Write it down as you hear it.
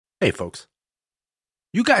Hey folks,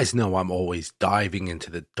 you guys know I'm always diving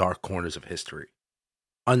into the dark corners of history,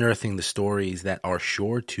 unearthing the stories that are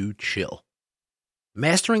sure to chill.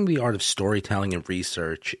 Mastering the art of storytelling and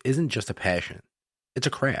research isn't just a passion, it's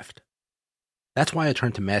a craft. That's why I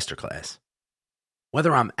turn to Masterclass.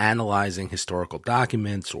 Whether I'm analyzing historical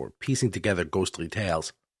documents or piecing together ghostly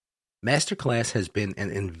tales, Masterclass has been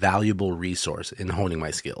an invaluable resource in honing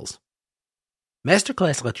my skills.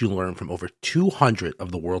 Masterclass lets you learn from over 200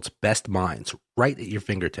 of the world's best minds right at your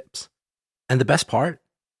fingertips. And the best part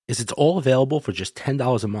is it's all available for just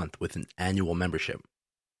 $10 a month with an annual membership.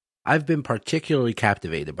 I've been particularly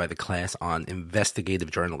captivated by the class on investigative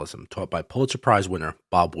journalism taught by Pulitzer Prize winner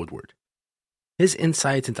Bob Woodward. His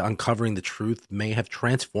insights into uncovering the truth may have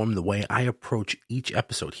transformed the way I approach each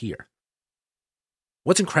episode here.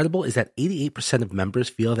 What's incredible is that 88% of members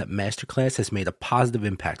feel that Masterclass has made a positive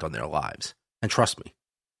impact on their lives. And trust me,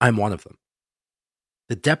 I'm one of them.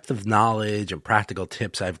 The depth of knowledge and practical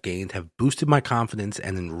tips I've gained have boosted my confidence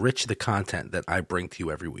and enriched the content that I bring to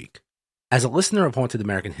you every week. As a listener of Haunted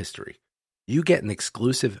American History, you get an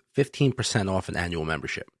exclusive 15% off an annual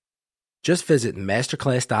membership. Just visit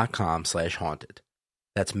masterclass.com/haunted.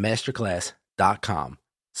 That's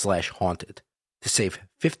masterclass.com/haunted to save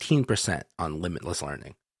 15% on limitless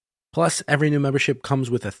learning. Plus, every new membership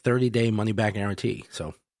comes with a 30-day money-back guarantee,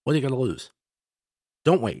 so what are you going to lose?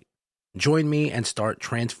 Don't wait. Join me and start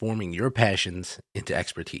transforming your passions into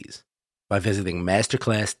expertise by visiting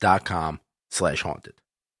masterclass.com/haunted.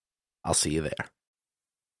 I'll see you there.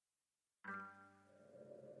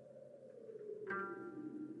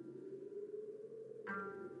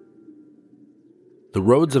 The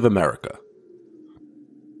Roads of America.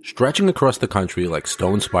 Stretching across the country like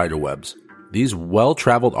stone spider webs, these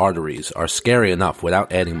well-traveled arteries are scary enough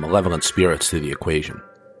without adding malevolent spirits to the equation.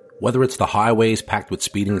 Whether it's the highways packed with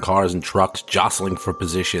speeding cars and trucks jostling for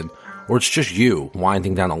position, or it's just you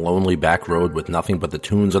winding down a lonely back road with nothing but the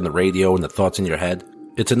tunes on the radio and the thoughts in your head,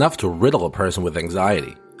 it's enough to riddle a person with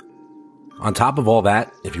anxiety. On top of all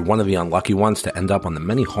that, if you're one of the unlucky ones to end up on the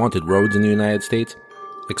many haunted roads in the United States,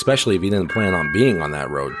 especially if you didn't plan on being on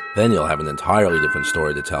that road, then you'll have an entirely different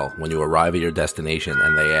story to tell when you arrive at your destination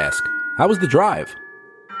and they ask, "How was the drive?"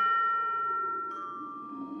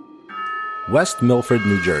 West Milford,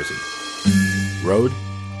 New Jersey. Road,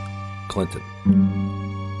 Clinton.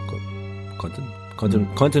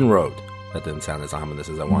 Clinton Road. That didn't sound as ominous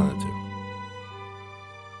as I wanted it to.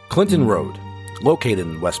 Clinton Road, located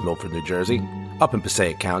in West Milford, New Jersey, up in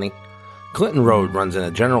Passaic County. Clinton Road runs in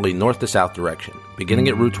a generally north to south direction, beginning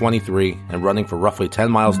at Route 23 and running for roughly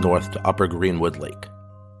 10 miles north to Upper Greenwood Lake.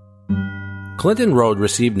 Clinton Road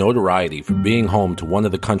received notoriety for being home to one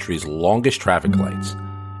of the country's longest traffic lights.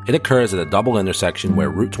 It occurs at a double intersection where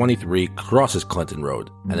Route 23 crosses Clinton Road,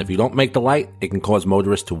 and if you don't make the light, it can cause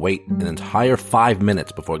motorists to wait an entire 5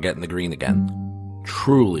 minutes before getting the green again.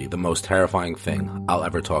 Truly the most terrifying thing I'll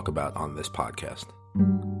ever talk about on this podcast.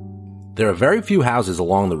 There are very few houses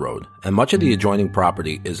along the road, and much of the adjoining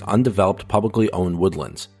property is undeveloped publicly owned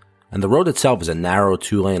woodlands, and the road itself is a narrow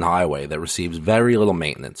 2-lane highway that receives very little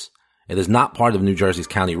maintenance. It is not part of New Jersey's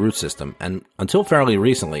county route system, and until fairly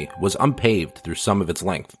recently was unpaved through some of its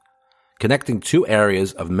length, connecting two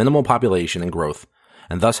areas of minimal population and growth,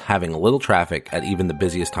 and thus having little traffic at even the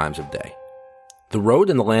busiest times of day. The road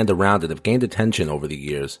and the land around it have gained attention over the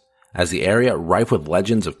years, as the area rife with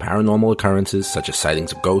legends of paranormal occurrences such as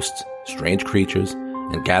sightings of ghosts, strange creatures,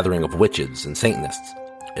 and gathering of witches and Satanists.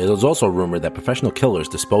 It is also rumored that professional killers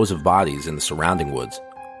dispose of bodies in the surrounding woods,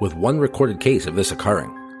 with one recorded case of this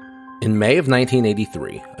occurring. In May of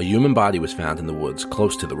 1983, a human body was found in the woods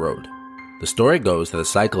close to the road. The story goes that a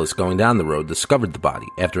cyclist going down the road discovered the body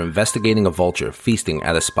after investigating a vulture feasting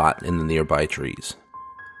at a spot in the nearby trees.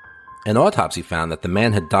 An autopsy found that the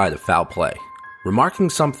man had died of foul play, remarking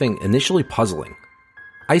something initially puzzling: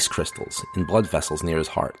 ice crystals in blood vessels near his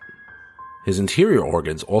heart. His interior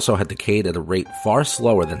organs also had decayed at a rate far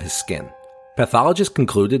slower than his skin. Pathologists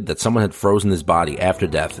concluded that someone had frozen his body after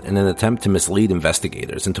death in an attempt to mislead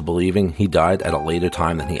investigators into believing he died at a later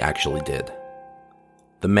time than he actually did.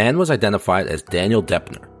 The man was identified as Daniel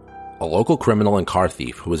Deppner, a local criminal and car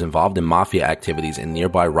thief who was involved in mafia activities in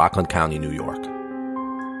nearby Rockland County, New York.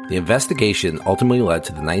 The investigation ultimately led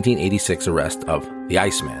to the 1986 arrest of the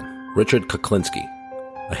Iceman, Richard Kuklinski,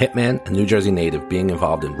 a hitman and New Jersey native being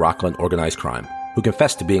involved in Rockland organized crime, who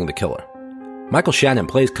confessed to being the killer. Michael Shannon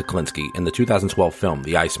plays Kuklinski in the 2012 film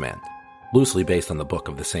The Iceman, loosely based on the book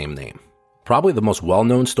of the same name. Probably the most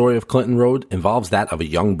well-known story of Clinton Road involves that of a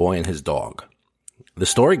young boy and his dog. The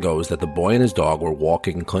story goes that the boy and his dog were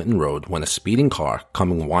walking Clinton Road when a speeding car,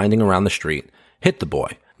 coming winding around the street, hit the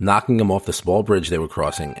boy, knocking him off the small bridge they were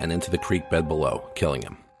crossing and into the creek bed below, killing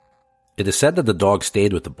him. It is said that the dog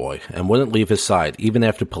stayed with the boy and wouldn't leave his side even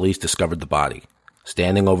after police discovered the body.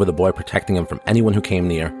 Standing over the boy, protecting him from anyone who came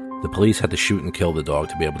near, the police had to shoot and kill the dog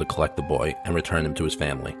to be able to collect the boy and return him to his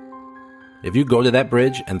family. If you go to that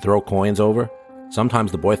bridge and throw coins over,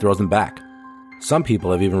 sometimes the boy throws them back. Some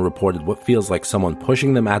people have even reported what feels like someone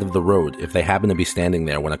pushing them out of the road if they happen to be standing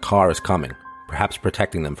there when a car is coming, perhaps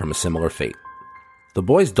protecting them from a similar fate. The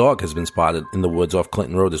boy's dog has been spotted in the woods off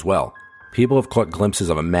Clinton Road as well. People have caught glimpses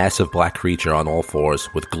of a massive black creature on all fours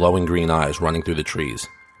with glowing green eyes running through the trees.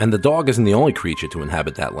 And the dog isn't the only creature to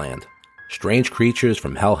inhabit that land. Strange creatures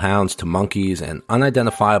from hellhounds to monkeys and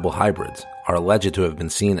unidentifiable hybrids are alleged to have been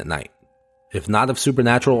seen at night. If not of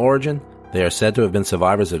supernatural origin, they are said to have been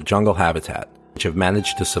survivors of jungle habitat, which have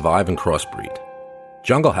managed to survive and crossbreed.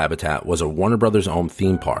 Jungle Habitat was a Warner Brothers owned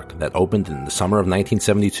theme park that opened in the summer of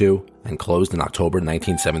 1972 and closed in October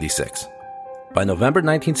 1976. By November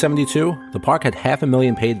 1972, the park had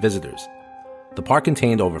 500,000 paid visitors. The park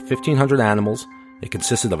contained over 1,500 animals. It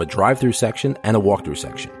consisted of a drive-through section and a walk-through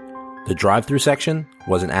section. The drive-through section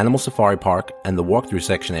was an animal safari park, and the walk-through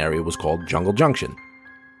section area was called Jungle Junction.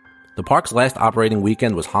 The park's last operating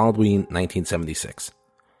weekend was Halloween 1976.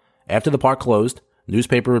 After the park closed,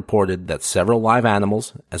 newspaper reported that several live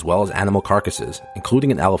animals, as well as animal carcasses,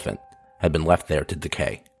 including an elephant, had been left there to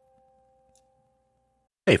decay.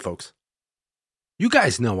 Hey folks, you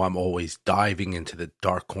guys know I'm always diving into the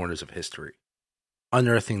dark corners of history,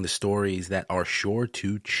 unearthing the stories that are sure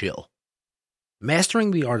to chill.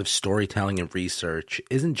 Mastering the art of storytelling and research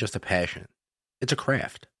isn't just a passion, it's a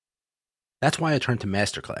craft. That's why I turn to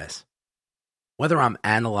Masterclass. Whether I'm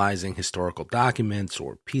analyzing historical documents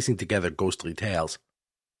or piecing together ghostly tales,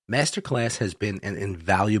 Masterclass has been an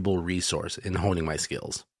invaluable resource in honing my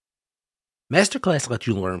skills. Masterclass lets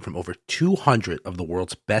you learn from over 200 of the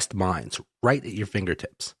world's best minds right at your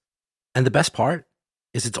fingertips. And the best part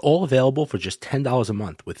is it's all available for just $10 a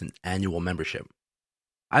month with an annual membership.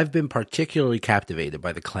 I've been particularly captivated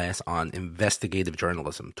by the class on investigative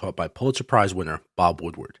journalism taught by Pulitzer Prize winner Bob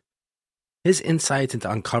Woodward. His insights into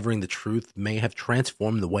uncovering the truth may have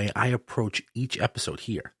transformed the way I approach each episode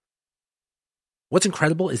here. What's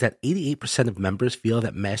incredible is that 88% of members feel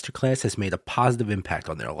that Masterclass has made a positive impact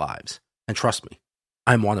on their lives. And trust me,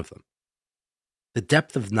 I'm one of them. The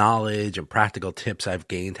depth of knowledge and practical tips I've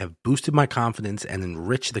gained have boosted my confidence and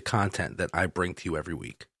enriched the content that I bring to you every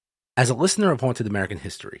week. As a listener of Haunted American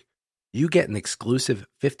History, you get an exclusive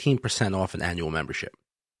 15% off an annual membership.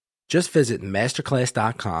 Just visit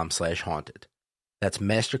masterclass.com/haunted. That's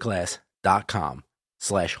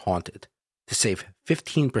masterclass.com/haunted to save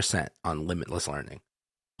 15% on limitless learning.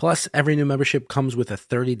 Plus, every new membership comes with a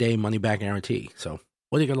 30-day money-back guarantee, so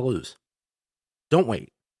what are you going to lose? Don't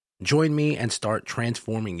wait. Join me and start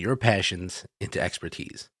transforming your passions into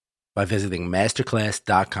expertise by visiting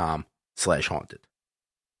masterclass.com/haunted.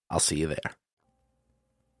 I'll see you there.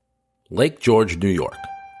 Lake George, New York.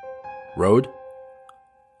 Road?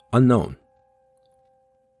 Unknown.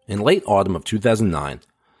 In late autumn of 2009,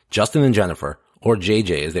 Justin and Jennifer, or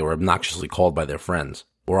JJ as they were obnoxiously called by their friends,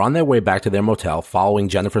 were on their way back to their motel following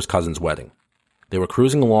Jennifer's cousin's wedding. They were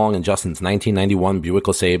cruising along in Justin's 1991 Buick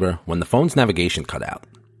LeSabre when the phone's navigation cut out.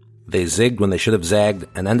 They zigged when they should have zagged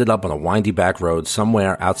and ended up on a windy back road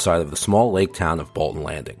somewhere outside of the small lake town of Bolton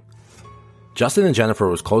Landing. Justin and Jennifer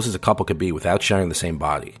were as close as a couple could be without sharing the same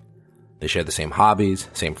body. They shared the same hobbies,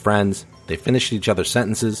 same friends, they finished each other's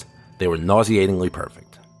sentences, they were nauseatingly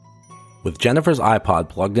perfect. With Jennifer's iPod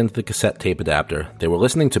plugged into the cassette tape adapter, they were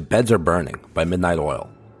listening to Beds Are Burning by Midnight Oil,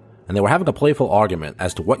 and they were having a playful argument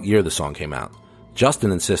as to what year the song came out.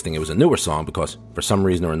 Justin insisting it was a newer song because, for some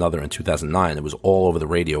reason or another in 2009, it was all over the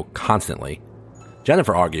radio constantly.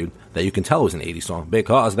 Jennifer argued that you can tell it was an 80s song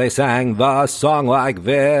because they sang the song like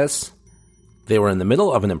this. They were in the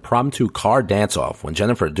middle of an impromptu car dance-off when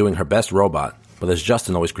Jennifer, doing her best robot, but as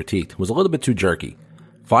Justin always critiqued, was a little bit too jerky,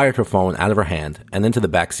 fired her phone out of her hand and into the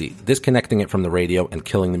back seat, disconnecting it from the radio and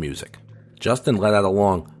killing the music. Justin let out a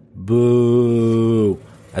long boo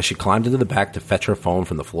as she climbed into the back to fetch her phone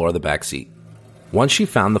from the floor of the back seat. Once she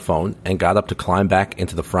found the phone and got up to climb back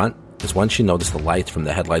into the front is when she noticed the lights from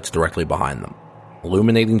the headlights directly behind them.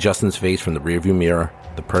 Illuminating Justin's face from the rearview mirror,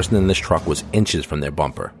 the person in this truck was inches from their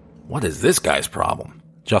bumper. "What is this guy's problem?"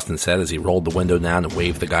 Justin said as he rolled the window down and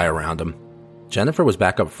waved the guy around him. Jennifer was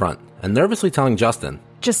back up front and nervously telling Justin,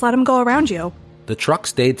 "Just let him go around you." The truck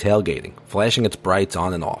stayed tailgating, flashing its brights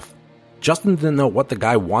on and off. Justin didn't know what the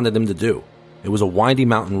guy wanted him to do. It was a windy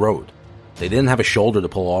mountain road. They didn't have a shoulder to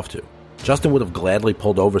pull off to. Justin would have gladly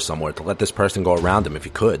pulled over somewhere to let this person go around him if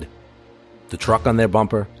he could. The truck on their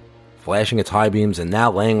bumper, Flashing its high beams and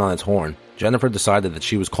now laying on its horn, Jennifer decided that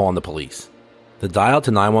she was calling the police. The dial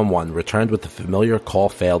to 911 returned with the familiar call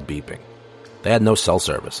failed beeping. They had no cell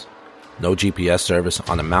service, no GPS service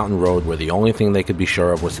on a mountain road where the only thing they could be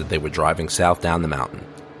sure of was that they were driving south down the mountain.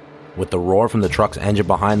 With the roar from the truck's engine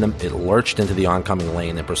behind them, it lurched into the oncoming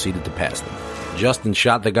lane and proceeded to pass them. Justin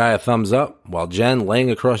shot the guy a thumbs up, while Jen, laying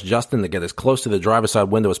across Justin to get as close to the driver's side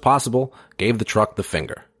window as possible, gave the truck the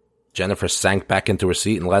finger. Jennifer sank back into her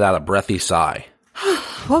seat and let out a breathy sigh.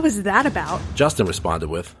 What was that about? Justin responded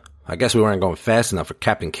with, I guess we weren't going fast enough for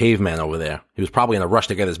Captain Caveman over there. He was probably in a rush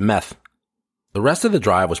to get his meth. The rest of the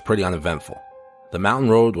drive was pretty uneventful. The mountain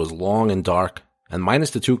road was long and dark, and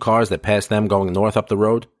minus the 2 cars that passed them going north up the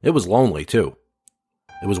road, it was lonely too.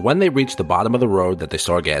 It was when they reached the bottom of the road that they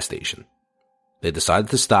saw a gas station. They decided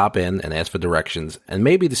to stop in and ask for directions, and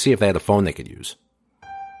maybe to see if they had a phone they could use.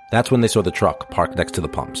 That's when they saw the truck parked next to the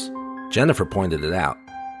pumps. Jennifer pointed it out.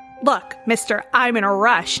 Look, mister, I'm in a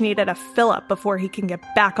rush, needed a fill-up before he can get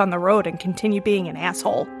back on the road and continue being an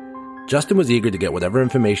asshole. Justin was eager to get whatever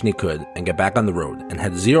information he could and get back on the road, and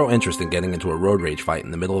had zero interest in getting into a road rage fight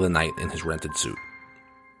in the middle of the night in his rented suit.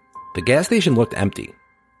 The gas station looked empty.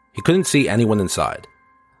 He couldn't see anyone inside.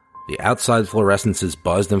 The outside fluorescences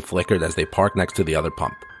buzzed and flickered as they parked next to the other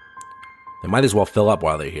pump. They might as well fill up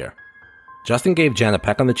while they're here. Justin gave Jen a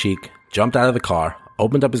peck on the cheek, jumped out of the car,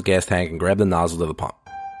 opened up his gas tank, and grabbed the nozzle to the pump.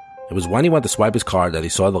 It was when he went to swipe his card that he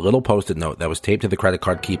saw the little post-it note that was taped to the credit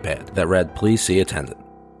card keypad that read, "Please see attendant."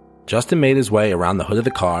 Justin made his way around the hood of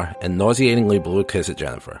the car and nauseatingly blew a kiss at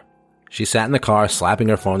Jennifer. She sat in the car, slapping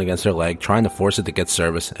her phone against her leg, trying to force it to get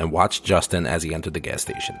service, and watched Justin as he entered the gas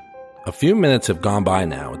station. A few minutes have gone by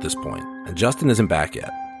now at this point, and Justin isn't back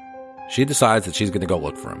yet. She decides that she's going to go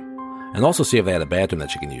look for him, and also see if they had a bathroom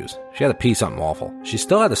that she can use. She had to pee something awful. She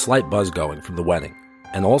still had a slight buzz going from the wedding,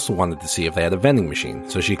 and also wanted to see if they had a vending machine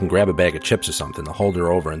so she can grab a bag of chips or something to hold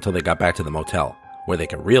her over until they got back to the motel, where they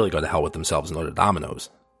can really go to hell with themselves and order Domino's.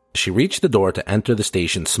 She reached the door to enter the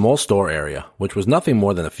station's small store area, which was nothing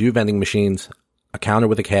more than a few vending machines, a counter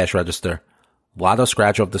with a cash register, lotto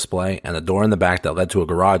scratch-off display, and a door in the back that led to a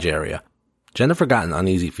garage area. Jennifer got an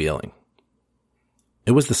uneasy feeling.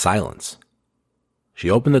 It was the silence. She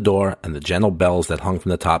opened the door, and the gentle bells that hung from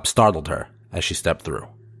the top startled her as she stepped through.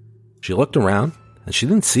 She looked around, and she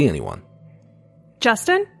didn't see anyone.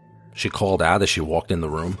 Justin? She called out as she walked in the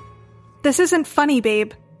room. This isn't funny,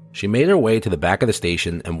 babe. She made her way to the back of the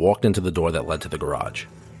station and walked into the door that led to the garage.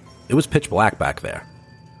 It was pitch black back there.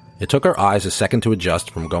 It took her eyes a second to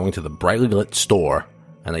adjust from going to the brightly lit store,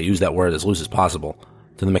 and I use that word as loose as possible,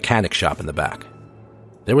 to the mechanic shop in the back.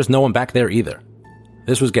 There was no one back there either.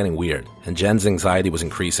 This was getting weird, and Jen's anxiety was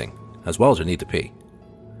increasing, as well as her need to pee.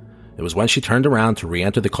 It was when she turned around to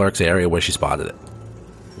re-enter the clerk's area where she spotted it,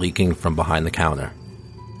 leaking from behind the counter.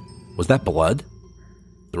 Was that blood?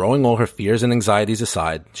 Throwing all her fears and anxieties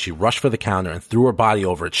aside, she rushed for the counter and threw her body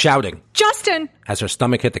over it, shouting, "Justin!" as her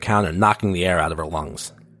stomach hit the counter, knocking the air out of her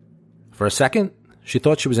lungs. For a second, she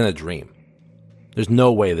thought she was in a dream. There's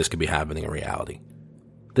no way this could be happening in reality.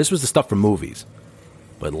 This was the stuff from movies.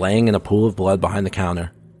 But laying in a pool of blood behind the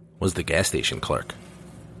counter was the gas station clerk.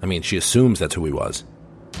 I mean, she assumes that's who he was.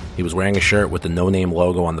 He was wearing a shirt with the no-name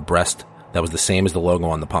logo on the breast that was the same as the logo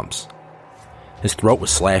on the pumps. His throat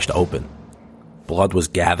was slashed open. Blood was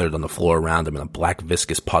gathered on the floor around him in a black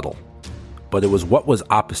viscous puddle. But it was what was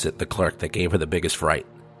opposite the clerk that gave her the biggest fright.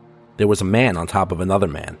 There was a man on top of another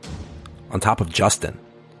man. On top of Justin.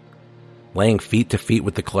 Laying feet to feet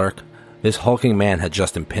with the clerk, this hulking man had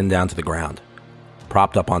Justin pinned down to the ground.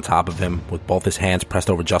 Propped up on top of him, with both his hands pressed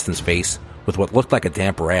over Justin's face, with what looked like a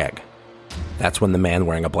damp rag. That's when the man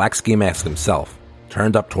wearing a black ski mask himself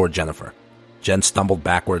turned up toward Jennifer. Jen stumbled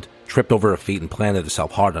backward, tripped over her feet, and planted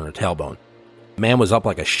herself hard on her tailbone. The man was up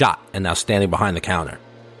like a shot and now standing behind the counter.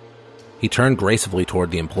 He turned gracefully toward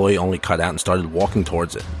the employee-only cutout and started walking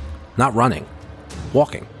towards it. Not running.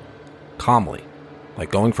 Walking. Calmly. Like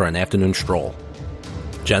going for an afternoon stroll.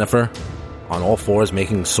 Jennifer, on all fours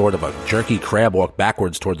making sort of a jerky crab walk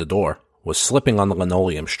backwards toward the door, was slipping on the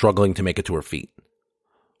linoleum, struggling to make it to her feet.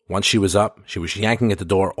 Once she was up, she was yanking at the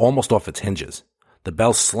door almost off its hinges. The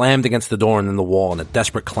bell slammed against the door and then the wall in a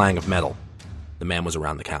desperate clang of metal. The man was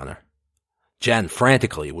around the counter. Jen,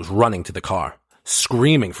 frantically, was running to the car,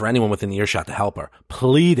 screaming for anyone within earshot to help her,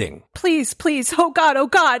 pleading. Please, please, oh God, oh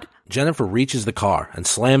God. Jennifer reaches the car and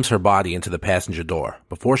slams her body into the passenger door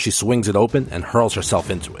before she swings it open and hurls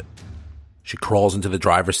herself into it. She crawls into the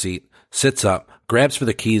driver's seat, sits up, grabs for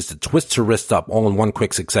the keys, and twists her wrists up all in one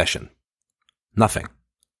quick succession. Nothing.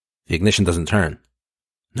 The ignition doesn't turn.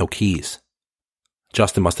 No keys.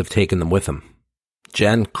 Justin must have taken them with him.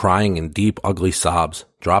 Jen, crying in deep, ugly sobs,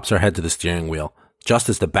 drops her head to the steering wheel just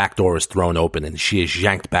as the back door is thrown open and she is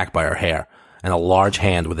yanked back by her hair, and a large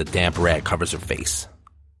hand with a damp rag covers her face.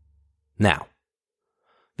 Now,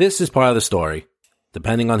 this is part of the story,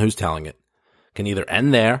 depending on who's telling it, can either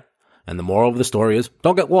end there, and the moral of the story is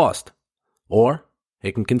don't get lost, or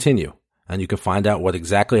it can continue, and you can find out what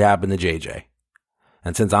exactly happened to JJ.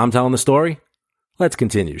 And since I'm telling the story, let's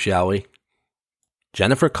continue, shall we?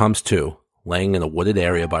 Jennifer comes to, laying in a wooded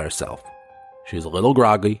area by herself. She is a little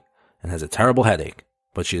groggy and has a terrible headache,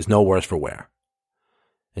 but she is no worse for wear.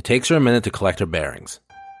 It takes her a minute to collect her bearings.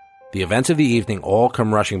 The events of the evening all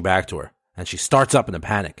come rushing back to her, and she starts up in a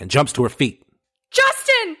panic and jumps to her feet.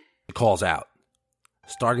 Justin! She calls out.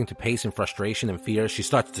 Starting to pace in frustration and fear, she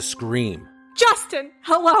starts to scream. Justin!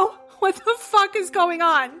 Hello? What the fuck is going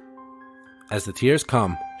on? As the tears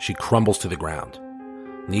come, she crumbles to the ground.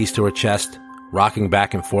 Knees to her chest, rocking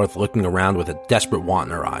back and forth, looking around with a desperate want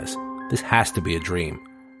in her eyes. This has to be a dream.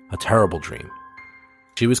 A terrible dream.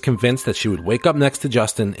 She was convinced that she would wake up next to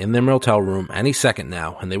Justin in their motel room any second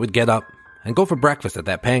now, and they would get up and go for breakfast at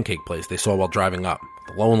that pancake place they saw while driving up,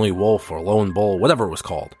 the Lonely Wolf or Lone Bull, whatever it was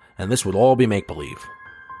called, and this would all be make-believe.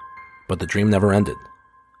 But the dream never ended.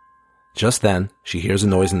 Just then, she hears a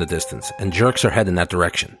noise in the distance and jerks her head in that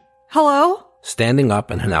direction. Hello? Standing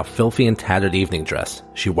up in her now filthy and tattered evening dress,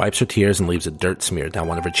 she wipes her tears and leaves a dirt smear down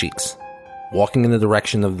one of her cheeks. Walking in the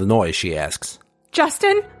direction of the noise, she asks,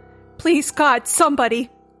 Justin? Please, God, somebody.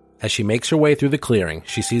 As she makes her way through the clearing,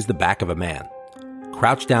 she sees the back of a man.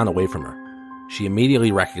 Crouched down away from her, she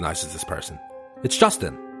immediately recognizes this person. It's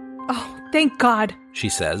Justin. Oh, thank God, she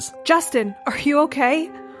says. Justin, are you okay?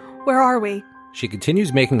 Where are we? She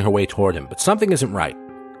continues making her way toward him, but something isn't right.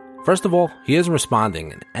 First of all, he isn't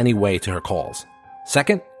responding in any way to her calls.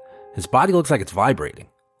 Second, his body looks like it's vibrating.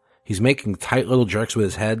 He's making tight little jerks with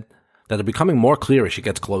his head that are becoming more clear as she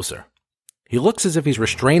gets closer. He looks as if he's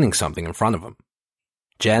restraining something in front of him.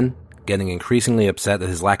 Jen, getting increasingly upset at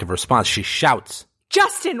his lack of response, she shouts,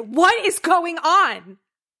 Justin, what is going on?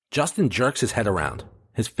 Justin jerks his head around.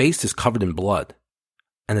 His face is covered in blood.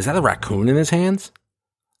 And is that a raccoon in his hands?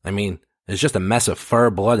 I mean, it's just a mess of fur,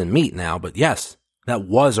 blood, and meat now, but yes, that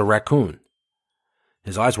was a raccoon.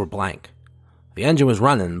 His eyes were blank. The engine was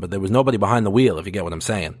running, but there was nobody behind the wheel, if you get what I'm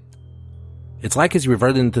saying. It's like he's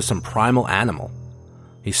reverted into some primal animal.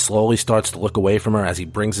 He slowly starts to look away from her as he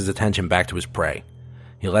brings his attention back to his prey.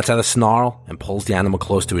 He lets out a snarl and pulls the animal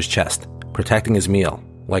close to his chest, protecting his meal,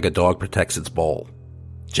 like a dog protects its bowl.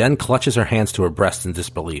 Jen clutches her hands to her breast in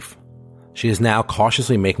disbelief. She is now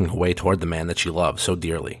cautiously making her way toward the man that she loves so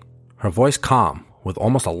dearly. Her voice calm, with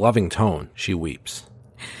almost a loving tone, she weeps.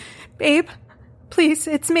 Babe, please,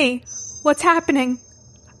 it's me. What's happening?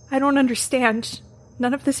 I don't understand.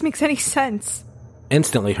 None of this makes any sense.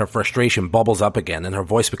 Instantly, her frustration bubbles up again and her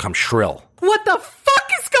voice becomes shrill. What the fuck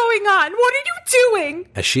is going on? What are you doing?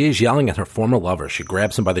 As she is yelling at her former lover, she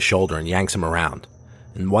grabs him by the shoulder and yanks him around.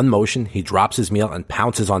 In one motion, he drops his meal and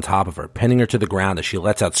pounces on top of her, pinning her to the ground as she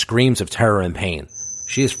lets out screams of terror and pain.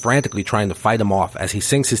 She is frantically trying to fight him off as he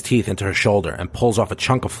sinks his teeth into her shoulder and pulls off a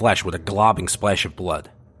chunk of flesh with a globbing splash of blood.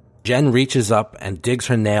 Jen reaches up and digs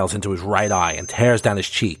her nails into his right eye and tears down his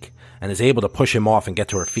cheek, and is able to push him off and get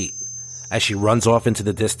to her feet. As she runs off into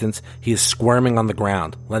the distance, he is squirming on the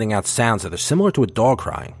ground, letting out sounds that are similar to a dog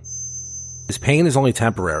crying. His pain is only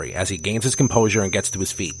temporary as he gains his composure and gets to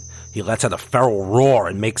his feet. He lets out a feral roar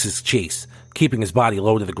and makes his chase, keeping his body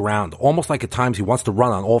low to the ground, almost like at times he wants to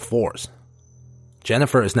run on all fours.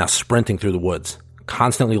 Jennifer is now sprinting through the woods,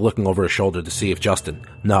 constantly looking over her shoulder to see if Justin,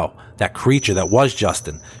 no, that creature that was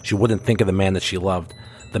Justin, she wouldn't think of the man that she loved,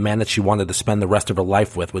 the man that she wanted to spend the rest of her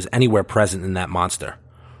life with, was anywhere present in that monster.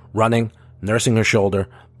 Running, nursing her shoulder,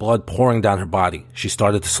 blood pouring down her body, she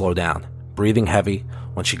started to slow down, breathing heavy,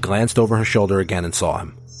 when she glanced over her shoulder again and saw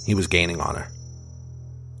him. He was gaining on her.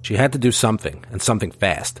 She had to do something, and something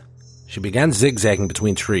fast. She began zigzagging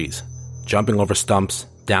between trees, jumping over stumps,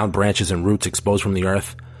 down branches and roots exposed from the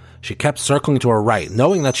earth. She kept circling to her right,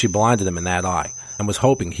 knowing that she blinded him in that eye, and was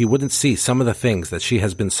hoping he wouldn't see some of the things that she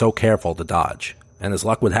has been so careful to dodge. And as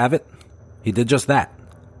luck would have it, he did just that.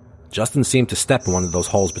 Justin seemed to step in one of those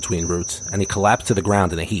holes between roots, and he collapsed to the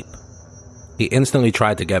ground in a heap. He instantly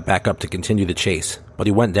tried to get back up to continue the chase, but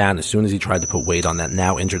he went down as soon as he tried to put weight on that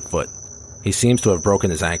now injured foot. He seems to have broken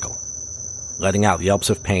his ankle. Letting out yelps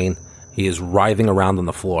of pain, he is writhing around on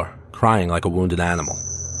the floor, crying like a wounded animal.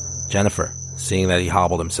 Jennifer, seeing that he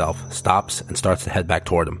hobbled himself, stops and starts to head back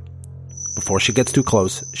toward him. Before she gets too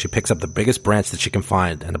close, she picks up the biggest branch that she can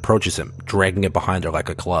find and approaches him, dragging it behind her like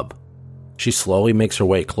a club. She slowly makes her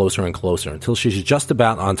way closer and closer until she's just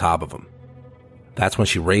about on top of him. That's when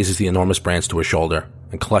she raises the enormous branch to her shoulder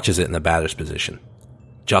and clutches it in the batter's position.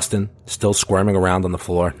 Justin, still squirming around on the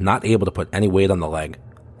floor, not able to put any weight on the leg,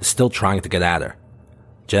 is still trying to get at her.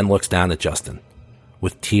 Jen looks down at Justin.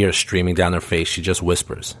 With tears streaming down her face, she just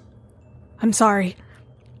whispers, I'm sorry.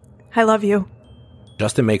 I love you.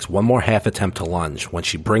 Justin makes one more half attempt to lunge when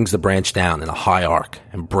she brings the branch down in a high arc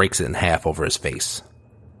and breaks it in half over his face.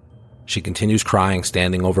 She continues crying,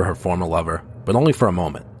 standing over her former lover, but only for a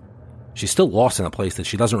moment. She's still lost in a place that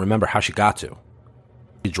she doesn't remember how she got to.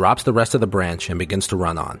 She drops the rest of the branch and begins to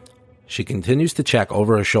run on. She continues to check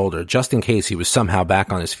over her shoulder just in case he was somehow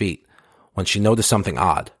back on his feet, when she noticed something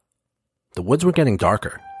odd. The woods were getting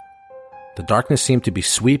darker. The darkness seemed to be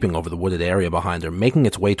sweeping over the wooded area behind her, making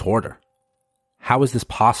its way toward her. How is this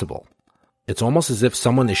possible? It's almost as if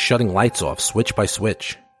someone is shutting lights off, switch by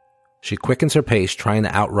switch. She quickens her pace, trying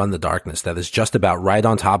to outrun the darkness that is just about right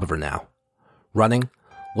on top of her now. Running,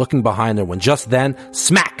 looking behind her, when just then,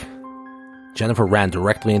 smack! Jennifer ran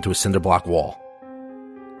directly into a cinder block wall.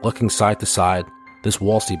 Looking side to side, this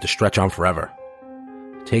wall seemed to stretch on forever.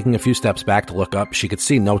 Taking a few steps back to look up, she could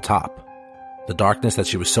see no top. The darkness that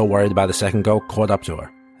she was so worried about a second ago caught up to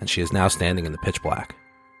her, and she is now standing in the pitch black.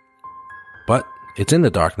 But it's in the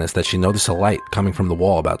darkness that she noticed a light coming from the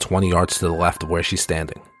wall about 20 yards to the left of where she's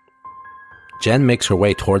standing. Jen makes her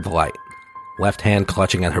way toward the light, left hand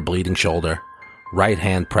clutching at her bleeding shoulder, right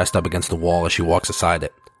hand pressed up against the wall as she walks aside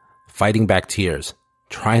it. Fighting back tears,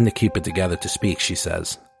 trying to keep it together to speak, she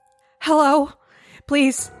says, Hello?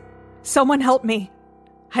 Please, someone help me.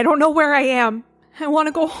 I don't know where I am. I want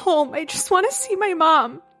to go home. I just want to see my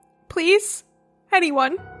mom. Please?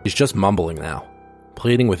 Anyone? She's just mumbling now,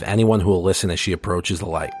 pleading with anyone who will listen as she approaches the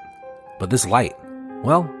light. But this light,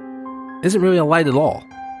 well, isn't really a light at all.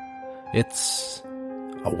 It's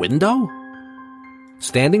a window?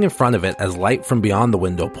 Standing in front of it as light from beyond the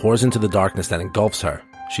window pours into the darkness that engulfs her,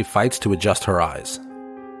 she fights to adjust her eyes.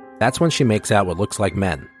 That's when she makes out what looks like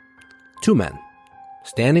men. 2 men,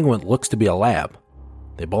 standing in what looks to be a lab.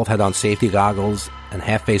 They both had on safety goggles and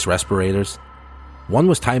half-face respirators. One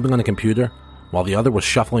was typing on a computer, while the other was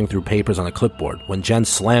shuffling through papers on a clipboard when Jen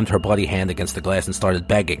slammed her bloody hand against the glass and started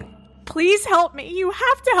begging. Please help me. You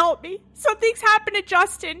have to help me. Something's happened to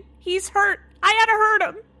Justin. He's hurt. I had to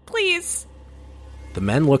hurt him. Please. The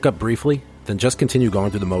men look up briefly, then just continue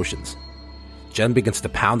going through the motions. Jen begins to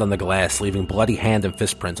pound on the glass, leaving bloody hand and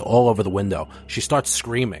fist prints all over the window. She starts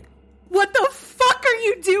screaming. What the fuck are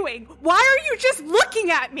you doing? Why are you just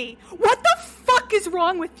looking at me? What the fuck is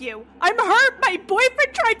wrong with you? I'm hurt. My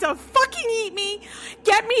boyfriend tried to fucking eat me.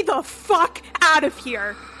 Get me the fuck out of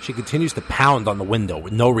here. She continues to pound on the window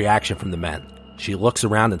with no reaction from the men. She looks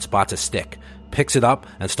around and spots a stick, picks it up,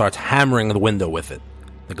 and starts hammering the window with it.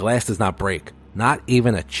 The glass does not break, not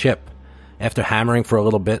even a chip. After hammering for a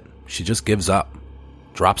little bit, she just gives up,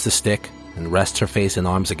 drops the stick, and rests her face and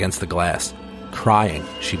arms against the glass. Crying,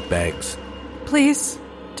 she begs. Please,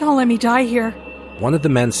 don't let me die here. One of the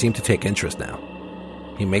men seemed to take interest now.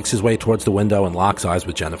 He makes his way towards the window and locks eyes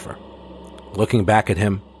with Jennifer. Looking back at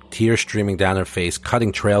him, tears streaming down her face,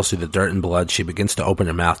 cutting trails through the dirt and blood, she begins to open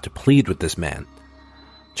her mouth to plead with this man.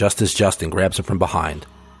 Just as Justin grabs her from behind,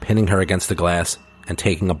 pinning her against the glass and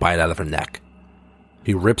taking a bite out of her neck.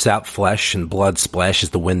 He rips out flesh and blood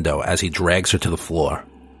splashes the window as he drags her to the floor,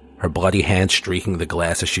 her bloody hand streaking the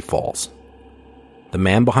glass as she falls. The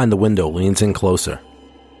man behind the window leans in closer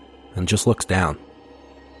and just looks down.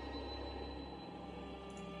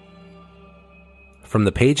 From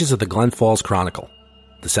the pages of the Glen Falls Chronicle,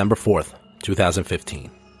 December 4th, 2015.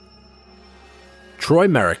 Troy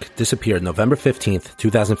Merrick disappeared November 15th,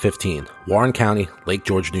 2015, Warren County, Lake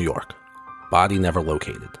George, New York. Body never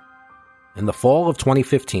located. In the fall of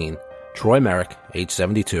 2015, Troy Merrick, age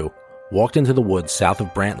 72, walked into the woods south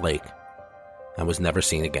of Brant Lake and was never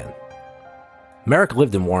seen again. Merrick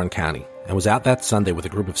lived in Warren County and was out that Sunday with a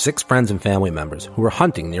group of 6 friends and family members who were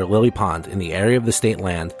hunting near Lily Pond in the area of the state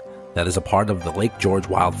land that is a part of the Lake George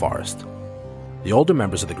Wild Forest. The older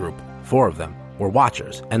members of the group, 4 of them, were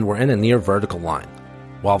watchers and were in a near vertical line,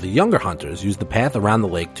 while the younger hunters used the path around the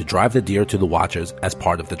lake to drive the deer to the watchers as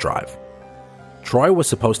part of the drive. Troy was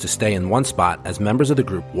supposed to stay in one spot as members of the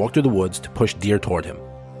group walked through the woods to push deer toward him,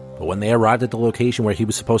 but when they arrived at the location where he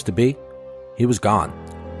was supposed to be, he was gone,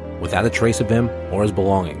 without a trace of him or his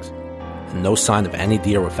belongings, and no sign of any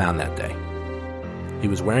deer were found that day. He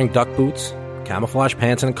was wearing duck boots, camouflage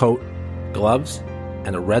pants and a coat, gloves,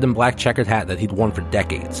 and a red and black checkered hat that he'd worn for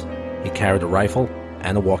decades. He carried a rifle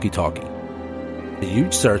and a walkie-talkie. A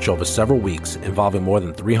huge search over several weeks involving more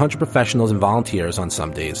than 300 professionals and volunteers on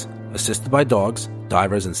some days, assisted by dogs,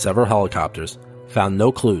 divers, and several helicopters, found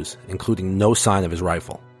no clues, including no sign of his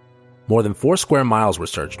rifle. More than 4 square miles were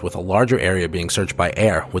searched, with a larger area being searched by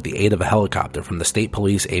air with the aid of a helicopter from the State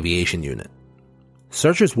Police Aviation Unit.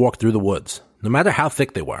 Searchers walked through the woods, no matter how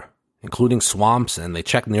thick they were, including swamps, and they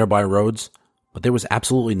checked nearby roads, but there was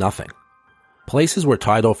absolutely nothing. Places were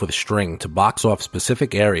tied off with string to box off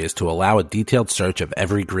specific areas to allow a detailed search of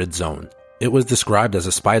every grid zone. It was described as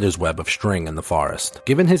a spider's web of string in the forest.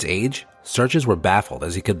 Given his age, searchers were baffled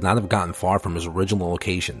as he could not have gotten far from his original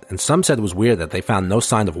location, and some said it was weird that they found no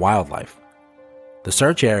sign of wildlife. The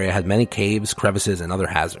search area had many caves, crevices, and other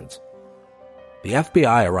hazards. The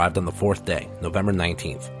FBI arrived on the 4th day, November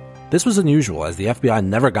 19th. This was unusual as the FBI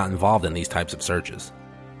never got involved in these types of searches.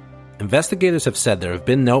 Investigators have said there have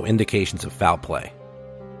been no indications of foul play.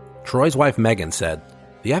 Troy's wife Megan said,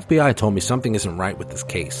 "The FBI told me something isn't right with this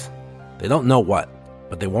case. They don't know what,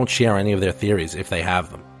 but they won't share any of their theories if they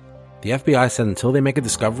have them. The FBI said until they make a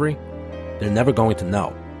discovery, they're never going to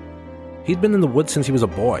know. He'd been in the woods since he was a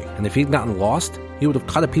boy, and if he'd gotten lost, he would have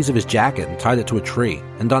cut a piece of his jacket and tied it to a tree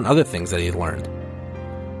and done other things that he had learned.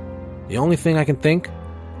 The only thing I can think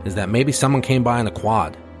is that maybe someone came by in a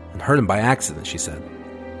quad and hurt him by accident," she said.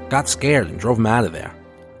 "Got scared and drove him out of there.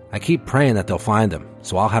 I keep praying that they'll find him,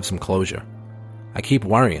 so I'll have some closure. I keep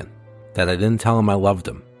worrying that I didn't tell him I loved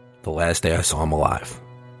him the last day I saw him alive."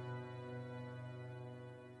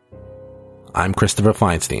 I'm Christopher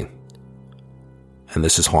Feinstein, and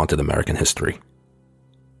this is Haunted American History.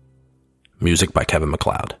 Music by Kevin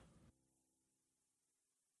MacLeod.